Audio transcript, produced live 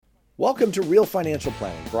Welcome to Real Financial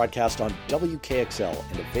Planning, broadcast on WKXL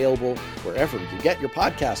and available wherever you get your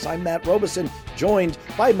podcasts. I'm Matt Robeson, joined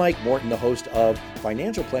by Mike Morton, the host of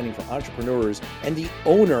Financial Planning for Entrepreneurs and the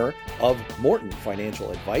owner of Morton Financial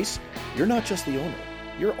Advice. You're not just the owner.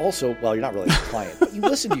 You're also, well, you're not really a client, but you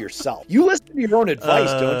listen to yourself. You listen to your own advice,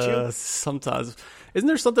 don't you? Sometimes. Isn't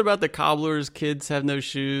there something about the cobbler's kids have no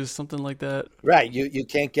shoes, something like that? Right. You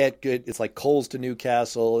can't get good. It's like Coles to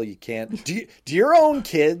Newcastle. You can't. Do your own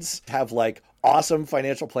kids have like awesome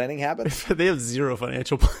financial planning habits? They have zero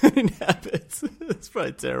financial planning habits. It's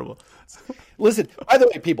probably terrible. Listen, by the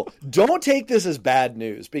way, people, don't take this as bad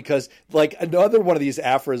news, because like another one of these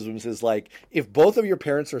aphorisms is like, if both of your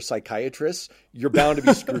parents are psychiatrists, you're bound to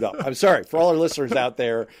be screwed up. I'm sorry for all our listeners out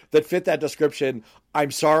there that fit that description.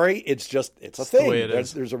 I'm sorry. It's a thing. The way it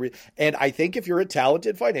is. And I think if you're a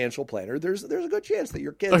talented financial planner, there's a good chance that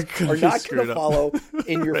your kids are not going to follow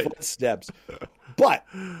in your footsteps. But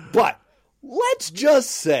let's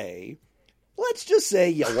just say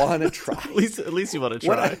you want to try. At least you want to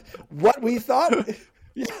try. What we thought,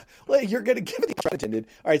 yeah, well, you're going to give it the intended.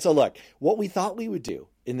 All right, so look, what we thought we would do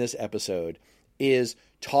in this episode is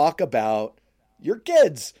talk about your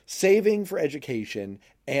kids saving for education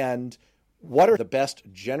and what are the best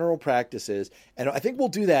general practices. And I think we'll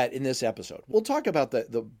do that in this episode. We'll talk about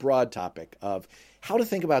the broad topic of how to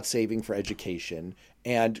think about saving for education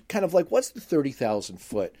and kind of like what's the 30,000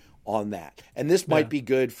 foot on that. And this might be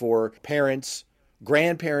good for parents,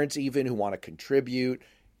 grandparents even, who want to contribute.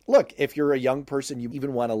 Look, if you're a young person, you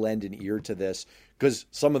even want to lend an ear to this because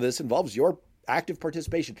some of this involves your active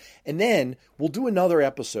participation. And then we'll do another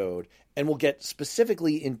episode and we'll get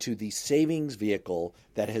specifically into the savings vehicle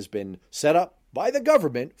that has been set up by the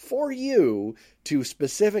government for you to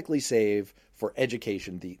specifically save for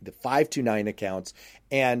education, the 529 accounts.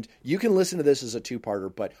 And you can listen to this as a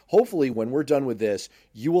two-parter, but hopefully when we're done with this,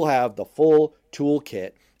 you will have the full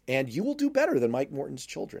toolkit and you will do better than Mike Morton's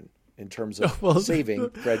children in terms of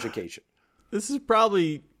saving for education. This is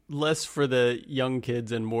probably less for the young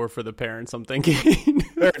kids and more for the parents, I'm thinking.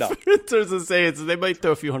 Fair enough. In terms of savings, they might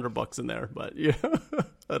throw a few $100 in there, but yeah,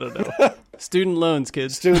 I don't know. Student loans,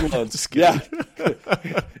 kids. Student loans. Just kidding.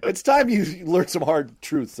 Yeah. It's time you learn some hard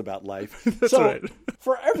truths about life. That's right.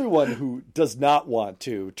 For everyone who does not want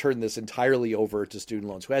to turn this entirely over to student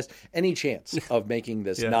loans, who has any chance of making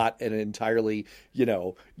this not an entirely,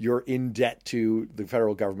 you're in debt to the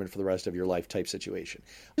federal government for the rest of your life type situation,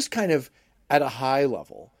 just kind of at a high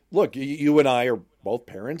level. Look, you and I are both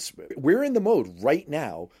parents. We're in the mode right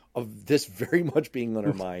now of this very much being on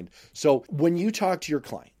our mind. So when you talk to your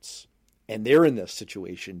clients and they're in this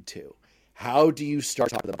situation too, how do you start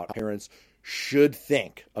talking about how parents should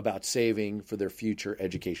think about saving for their future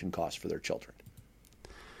education costs for their children?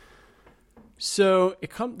 So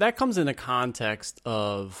that comes in the context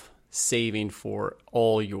of saving for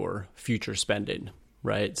all your future spending.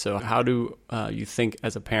 Right. So how do you think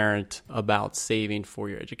as a parent about saving for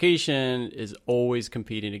your education is always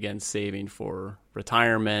competing against saving for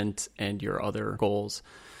retirement and your other goals.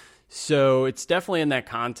 So it's definitely in that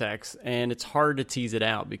context, and it's hard to tease it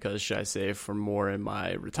out because should I save for more in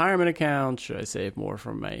my retirement account? Should I save more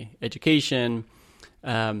for my education?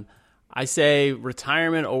 I say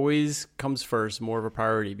retirement always comes first, more of a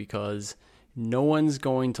priority, because no one's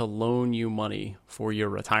going to loan you money for your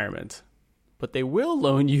retirement. But they will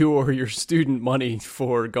loan you or your student money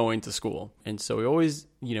for going to school. And so we always,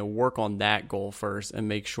 work on that goal first and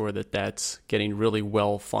make sure that that's getting really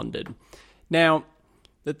well funded. Now,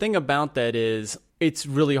 the thing about that is it's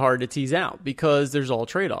really hard to tease out because there's all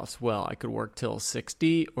trade-offs. Well, I could work till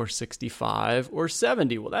 60 or 65 or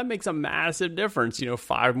 70. Well, that makes a massive difference,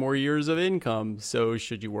 5 more years of income. So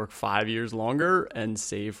should you work 5 years longer and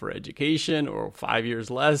save for education, or 5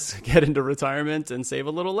 years less, get into retirement and save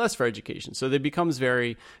a little less for education? So it becomes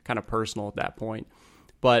very kind of personal at that point.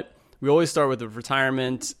 But we always start with the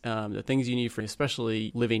retirement, the things you need for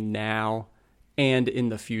especially living now and in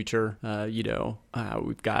the future.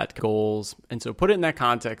 We've got goals. And so put it in that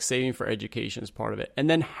context, saving for education is part of it. And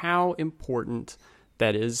then how important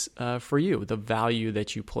that is for you, the value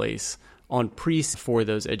that you place on for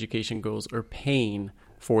those education goals or paying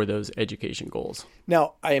for those education goals.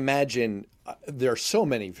 Now, I imagine there are so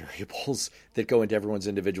many variables that go into everyone's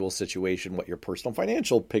individual situation, what your personal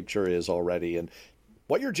financial picture is already, and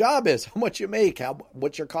what your job is, how much you make,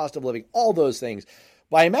 what's your cost of living, all those things.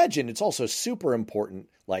 But I imagine it's also super important,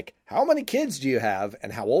 like how many kids do you have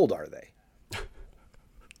and how old are they?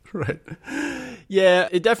 Right. Yeah,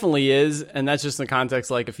 it definitely is. And that's just in the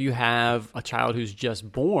context, like if you have a child who's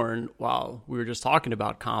just born, well, we were just talking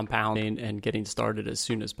about compounding and getting started as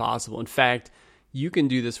soon as possible. In fact, you can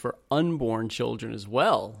do this for unborn children as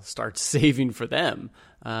well. Start saving for them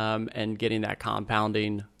and getting that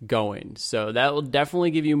compounding going. So that will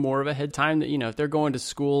definitely give you more of a head time that, if they're going to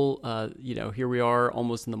school, here we are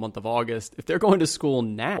almost in the month of August. If they're going to school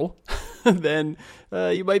now, then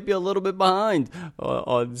you might be a little bit behind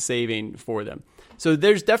on saving for them. So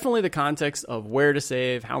there's definitely the context of where to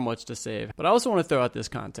save, how much to save. But I also want to throw out this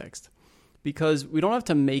context because we don't have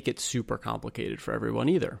to make it super complicated for everyone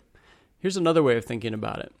either. Here's another way of thinking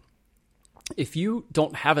about it. If you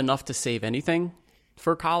don't have enough to save anything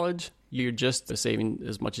for college, you're just saving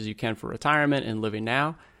as much as you can for retirement and living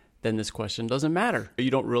now, then this question doesn't matter.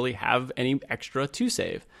 You don't really have any extra to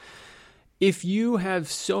save. If you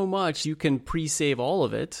have so much, you can pre-save all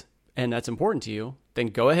of it, and that's important to you, then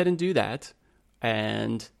go ahead and do that.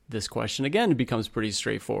 And this question, again, becomes pretty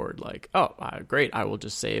straightforward. Like, great, I will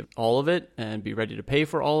just save all of it and be ready to pay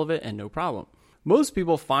for all of it and no problem. Most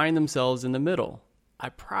people find themselves in the middle. I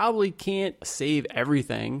probably can't save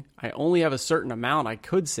everything. I only have a certain amount I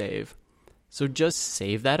could save. So just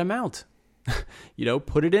save that amount.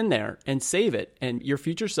 Put it in there and save it. And your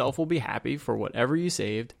future self will be happy for whatever you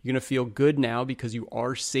saved. You're going to feel good now because you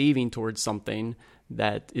are saving towards something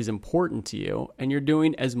that is important to you and you're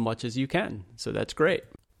doing as much as you can. So that's great.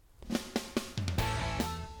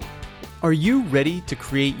 Are you ready to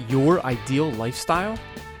create your ideal lifestyle?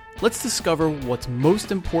 Let's discover what's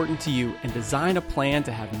most important to you and design a plan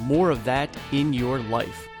to have more of that in your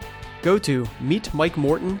life. Go to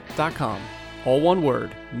meetmikemorton.com. All one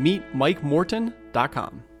word,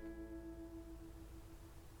 meetmikemorton.com.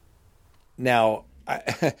 Now,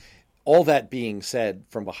 all that being said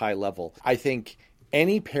from a high level, I think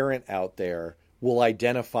any parent out there will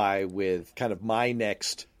identify with kind of my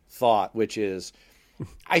next thought, which is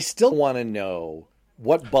I still want to know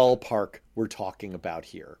what ballpark we're talking about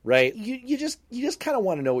here, right? You just kind of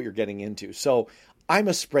want to know what you're getting into. So I'm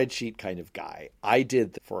a spreadsheet kind of guy. I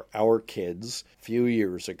did for our kids a few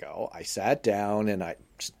years ago. I sat down and I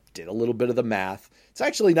just did a little bit of the math. It's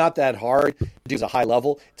actually not that hard to do at a high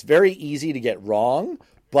level. It's very easy to get wrong,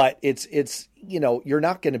 but it's you're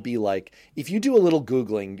not going to be like, if you do a little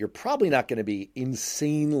Googling, you're probably not going to be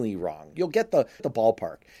insanely wrong. You'll get the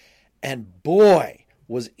ballpark. And boy,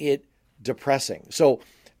 was it depressing. So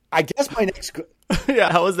I guess my next...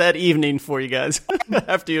 Yeah, how was that evening for you guys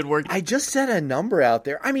after you had worked? I just set a number out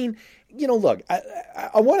there. I mean, look,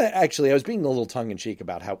 I want to actually, I was being a little tongue-in-cheek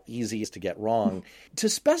about how easy it is to get wrong. To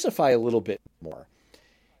specify a little bit more,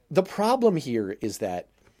 the problem here is that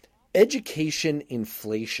education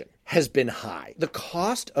inflation has been high. The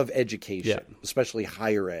cost of education, especially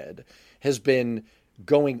higher ed, has been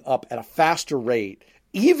going up at a faster rate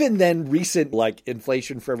even than recent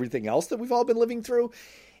inflation for everything else that we've all been living through.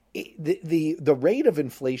 The rate of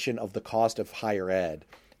inflation of the cost of higher ed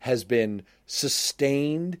has been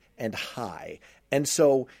sustained and high. And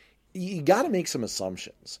so you got to make some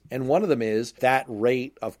assumptions. And one of them is that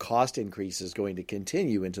rate of cost increase is going to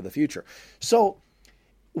continue into the future. So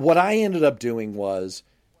what I ended up doing was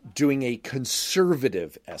doing a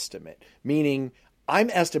conservative estimate, meaning I'm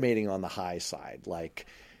estimating on the high side,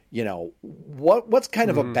 what's kind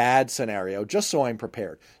of a bad scenario, just so I'm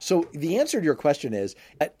prepared. So the answer to your question is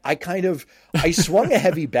I swung a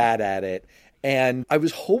heavy bat at it, and I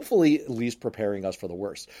was hopefully at least preparing us for the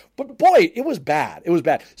worst. But boy, it was bad. It was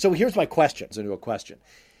bad. So here's my question. Into a question.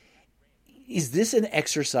 Is this an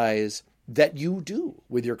exercise that you do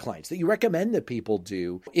with your clients, that you recommend that people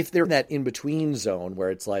do if they're in that in-between zone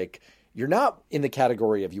where it's like, you're not in the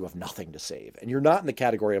category of you have nothing to save. And you're not in the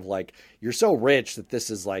category of you're so rich that this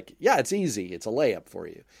is it's easy. It's a layup for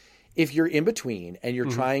you. If you're in between and you're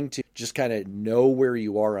trying to just kind of know where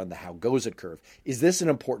you are on the how goes it curve, is this an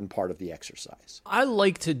important part of the exercise? I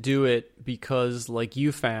like to do it because like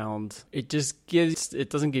you found, it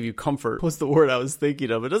doesn't give you comfort. What's the word I was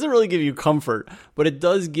thinking of? It doesn't really give you comfort, but it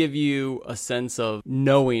does give you a sense of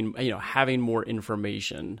knowing, having more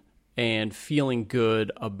information and feeling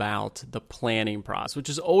good about the planning process, which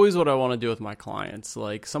is always what I want to do with my clients.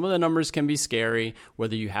 Like, some of the numbers can be scary,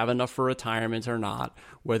 whether you have enough for retirement or not,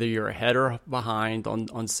 whether you're ahead or behind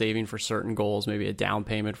on saving for certain goals, maybe a down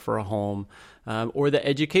payment for a home, or the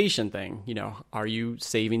education thing. Are you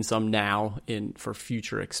saving some now for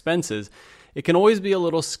future expenses? It can always be a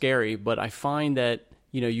little scary, but I find that,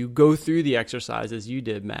 you go through the exercise as you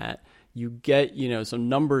did, Matt, you get, some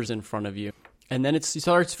numbers in front of you. And then it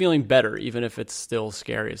starts feeling better, even if it's still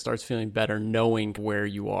scary. It starts feeling better knowing where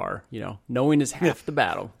you are. Knowing is half the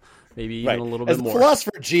battle. maybe even Right. a little As bit the more.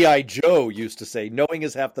 philosopher G.I. Joe used to say, knowing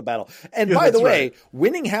is half the battle. And by the that's way, right.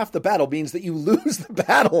 winning half the battle means that you lose the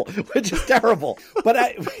battle, which is terrible.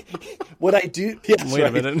 But what I do, yes, Wait a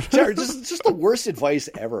right. minute. Sorry, just the worst advice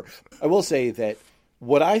ever. I will say that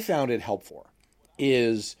what I found it helpful for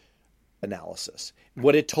is analysis.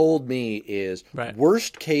 What it told me is Right.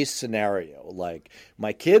 worst case scenario, like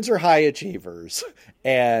my kids are high achievers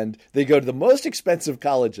and they go to the most expensive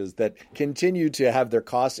colleges that continue to have their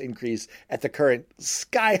costs increase at the current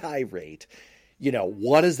sky high rate.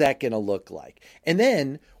 What is that going to look like? And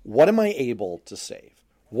then what am I able to save?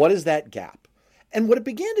 What is that gap? And what it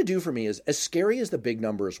began to do for me is, as scary as the big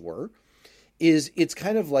numbers were, it's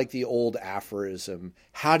kind of like the old aphorism,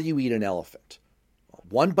 how do you eat an elephant?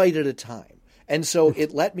 One bite at a time. And so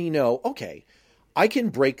it let me know, okay, I can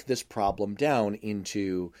break this problem down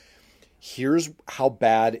into here's how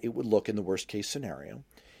bad it would look in the worst case scenario.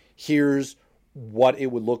 Here's what it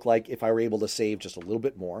would look like if I were able to save just a little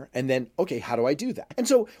bit more. And then, okay, how do I do that? And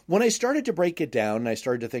so when I started to break it down and I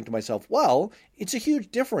started to think to myself, well, it's a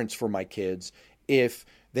huge difference for my kids if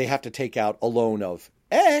they have to take out a loan of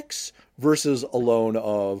X versus a loan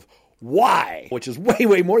of Y, which is way,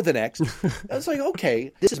 way more than X. I was like,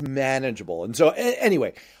 okay, this is manageable. And so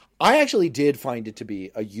anyway, I actually did find it to be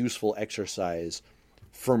a useful exercise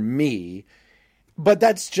for me, but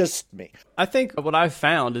that's just me. I think what I've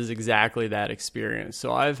found is exactly that experience.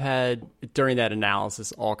 So I've had, during that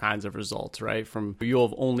analysis, all kinds of results, right? From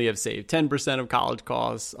you'll only have saved 10% of college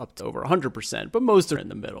costs up to over 100%, but most are in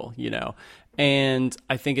the middle, And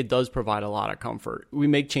I think it does provide a lot of comfort. We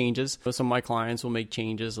make changes. Some of my clients will make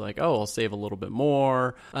changes like, oh, I'll save a little bit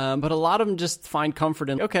more. But a lot of them just find comfort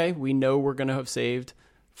in, okay, we know we're going to have saved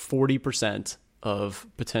 40% of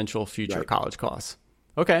potential future college costs.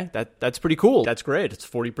 Okay, that's pretty cool. That's great. It's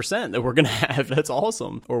 40% that we're going to have. That's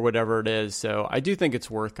awesome, or whatever it is. So I do think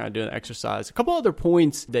it's worth kind of doing the exercise. A couple other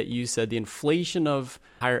points that you said, the inflation of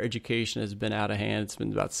higher education has been out of hand. It's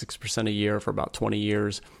been about 6% a year for about 20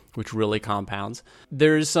 years, which really compounds.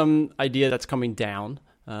 There's some idea that's coming down.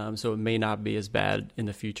 So it may not be as bad in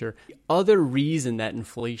the future. The other reason that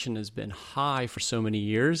inflation has been high for so many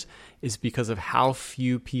years is because of how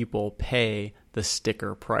few people pay the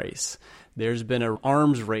sticker price. There's been an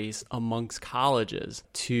arms race amongst colleges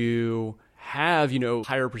to have,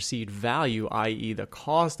 higher perceived value, i.e. the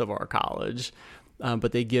cost of our college.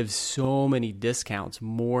 But they give so many discounts,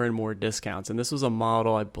 more and more discounts. And this was a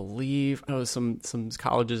model, I believe, some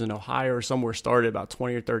colleges in Ohio or somewhere started about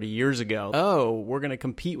 20 or 30 years ago. Oh, we're going to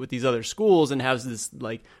compete with these other schools and have this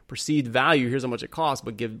perceived value. Here's how much it costs,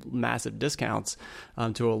 but give massive discounts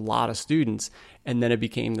to a lot of students. And then it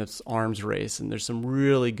became this arms race. And there's some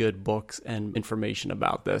really good books and information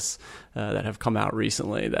about this that have come out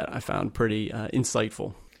recently that I found pretty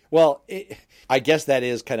insightful. Well, I guess that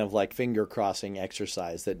is kind of like finger crossing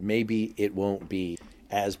exercise that maybe it won't be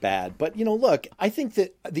as bad. But, look, I think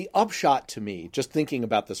that the upshot to me, just thinking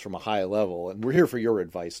about this from a high level, and we're here for your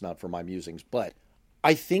advice, not for my musings, but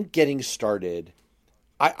I think getting started,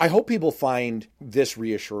 I hope people find this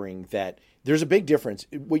reassuring that there's a big difference.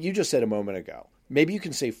 What you just said a moment ago, maybe you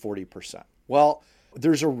can save 40%. Well,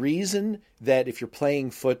 there's a reason that if you're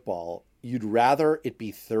playing football, you'd rather it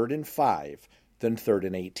be 3rd and 5 than 3rd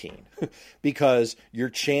and 18 because your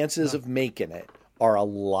chances of making it are a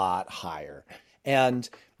lot higher. And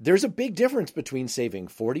there's a big difference between saving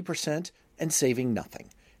 40% and saving nothing.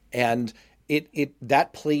 And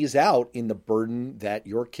that plays out in the burden that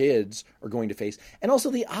your kids are going to face and also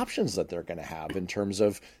the options that they're going to have in terms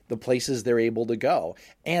of the places they're able to go.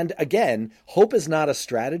 And again, hope is not a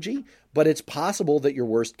strategy, but it's possible that your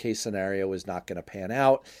worst case scenario is not going to pan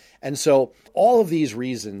out. And so all of these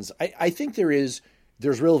reasons, I think there's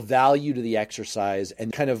real value to the exercise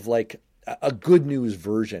and kind of like a good news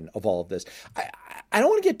version of all of this. I don't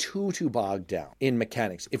want to get too bogged down in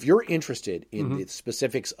mechanics. If you're interested in the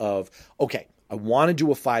specifics of, okay, I want to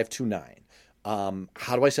do a 529.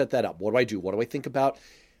 How do I set that up? What do I do? What do I think about?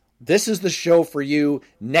 This is the show for you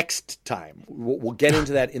next time. We'll get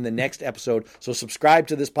into that in the next episode. So subscribe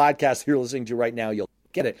to this podcast you're listening to right now. You'll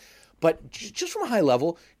get it. But just from a high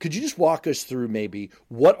level, could you just walk us through maybe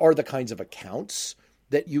what are the kinds of accounts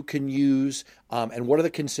that you can use and what are the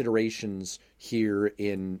considerations here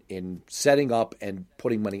in setting up and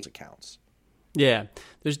putting money in accounts? Yeah,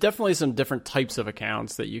 there's definitely some different types of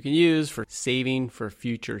accounts that you can use for saving for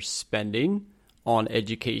future spending on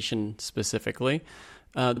education specifically.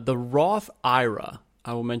 The Roth IRA,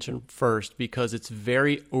 I will mention first because it's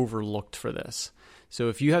very overlooked for this. So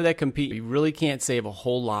if you have that you really can't save a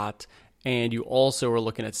whole lot, and you also are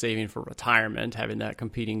looking at saving for retirement, having that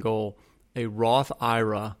competing goal, a Roth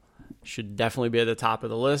IRA should definitely be at the top of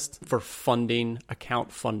the list for funding,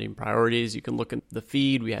 account funding priorities. You can look at the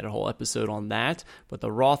feed. We had a whole episode on that. But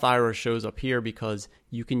the Roth IRA shows up here because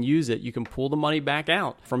you can use it. You can pull the money back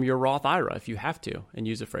out from your Roth IRA if you have to and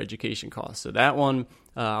use it for education costs. So that one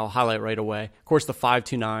I'll highlight right away. Of course, the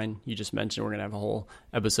 529 you just mentioned, we're going to have a whole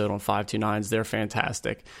episode on 529s. They're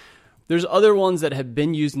fantastic. There's other ones that have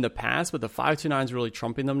been used in the past, but the 529 is really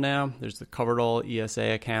trumping them now. There's the Coverall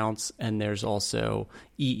ESA accounts, and there's also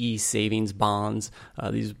EE savings bonds.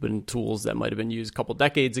 These have been tools that might have been used a couple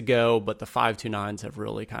decades ago, but the 529s have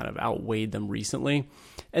really kind of outweighed them recently.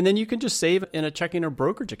 And then you can just save in a checking or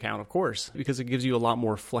brokerage account, of course, because it gives you a lot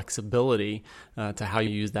more flexibility to how you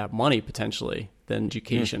use that money potentially than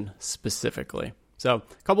education specifically. So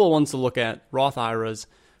a couple of ones to look at: Roth IRAs,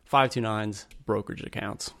 529s, brokerage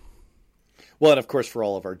accounts. Well, and of course, for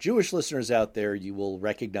all of our Jewish listeners out there, you will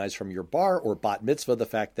recognize from your bar or bat mitzvah the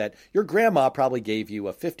fact that your grandma probably gave you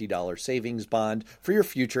a $50 savings bond for your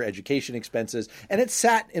future education expenses, and it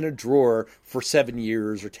sat in a drawer for 7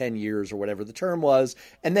 years or 10 years or whatever the term was,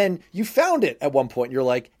 and then you found it at one point, and you're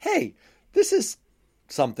like, hey, this is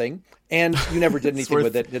something, and you never did anything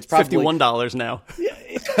with it. It's probably $51 now.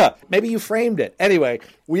 Maybe you framed it. Anyway,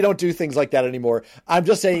 we don't do things like that anymore. I'm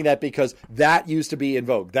just saying that because that used to be in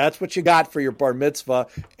vogue. That's what you got for your bar mitzvah.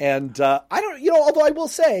 And I don't, although I will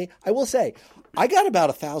say, I got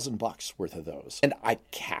about $1,000 worth of those, and I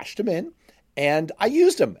cashed them in and I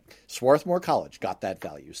used them. Swarthmore College got that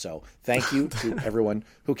value. So thank you to everyone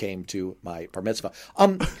who came to my bar mitzvah.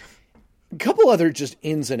 A couple other just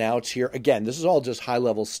ins and outs here. Again, this is all just high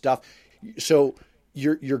level stuff. So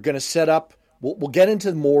you're going to set up. We'll get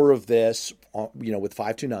into more of this, with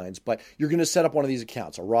 529s, but you're going to set up one of these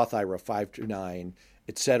accounts, a Roth IRA, 529,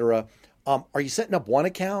 et cetera. Are you setting up one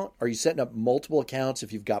account? Are you setting up multiple accounts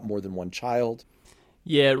if you've got more than one child?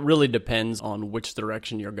 Yeah, it really depends on which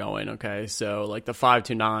direction you're going, okay? So like the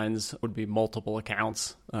 529s would be multiple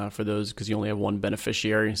accounts for those because you only have one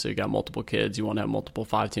beneficiary. So you got multiple kids, you want to have multiple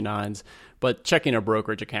 529s. But checking a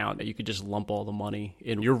brokerage account, you could just lump all the money.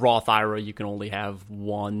 In your Roth IRA, you can only have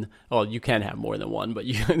one. Well, you can have more than one, but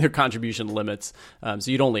there are contribution limits. So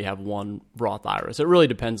you'd only have one Roth IRA. So it really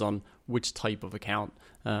depends on which type of account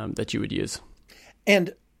that you would use.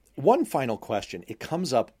 And one final question. It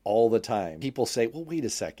comes up all the time. People say, well, wait a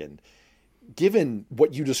second. Given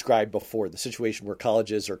what you described before, the situation where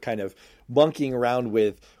colleges are kind of monkeying around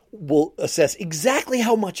with, will assess exactly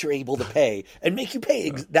how much you're able to pay and make you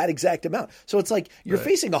pay that exact amount. So it's like you're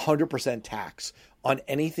facing 100% tax on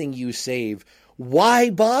anything you save. Why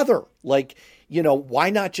bother? Like, why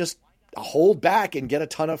not just hold back and get a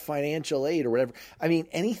ton of financial aid or whatever? I mean,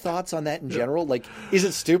 any thoughts on that in general? Like, is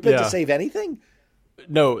it stupid to save anything?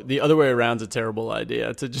 No, the other way around is a terrible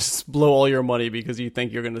idea, to just blow all your money because you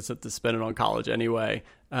think you're going to spend it on college anyway.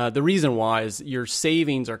 The reason why is your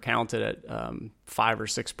savings are counted at 5 or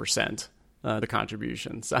 6%, the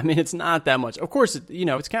contributions. I mean, it's not that much. Of course,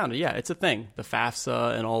 it's counted. Yeah, it's a thing. The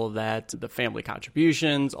FAFSA and all of that, the family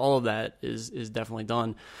contributions, all of that is definitely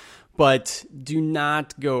done. But do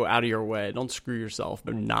not go out of your way. Don't screw yourself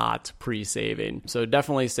by not pre-saving. So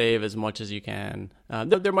definitely save as much as you can.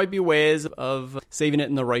 There might be ways of saving it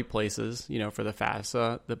in the right places, for the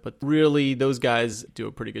FAFSA. But really, those guys do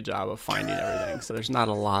a pretty good job of finding everything. So there's not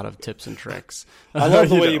a lot of tips and tricks. I love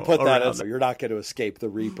the way you put that. You're not going to escape the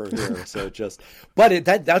Reaper here. So but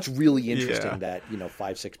that's really interesting, that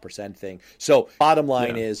 5-6% thing. So bottom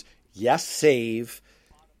line is, yes, save.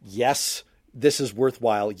 Yes, this is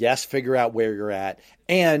worthwhile. Yes, figure out where you're at.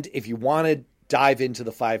 And if you want to dive into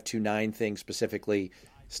the 529 thing specifically,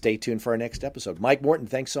 stay tuned for our next episode. Mike Morton,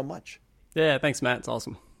 thanks so much. Yeah, thanks, Matt. It's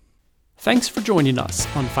awesome. Thanks for joining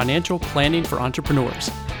us on Financial Planning for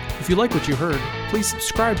Entrepreneurs. If you like what you heard, please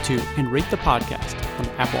subscribe to and rate the podcast on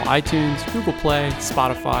Apple iTunes, Google Play,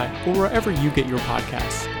 Spotify, or wherever you get your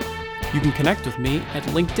podcasts. You can connect with me at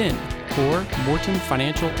LinkedIn or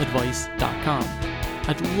mortonfinancialadvice.com.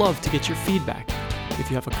 I'd love to get your feedback. If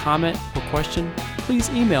you have a comment or question, please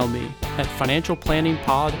email me at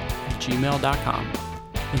financialplanningpod@gmail.com.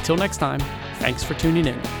 Until next time, thanks for tuning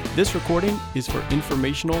in. This recording is for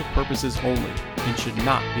informational purposes only and should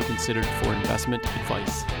not be considered for investment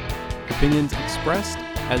advice. Opinions expressed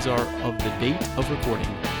as are of the date of recording.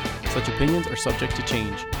 Such opinions are subject to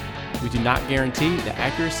change. We do not guarantee the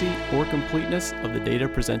accuracy or completeness of the data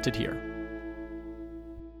presented here.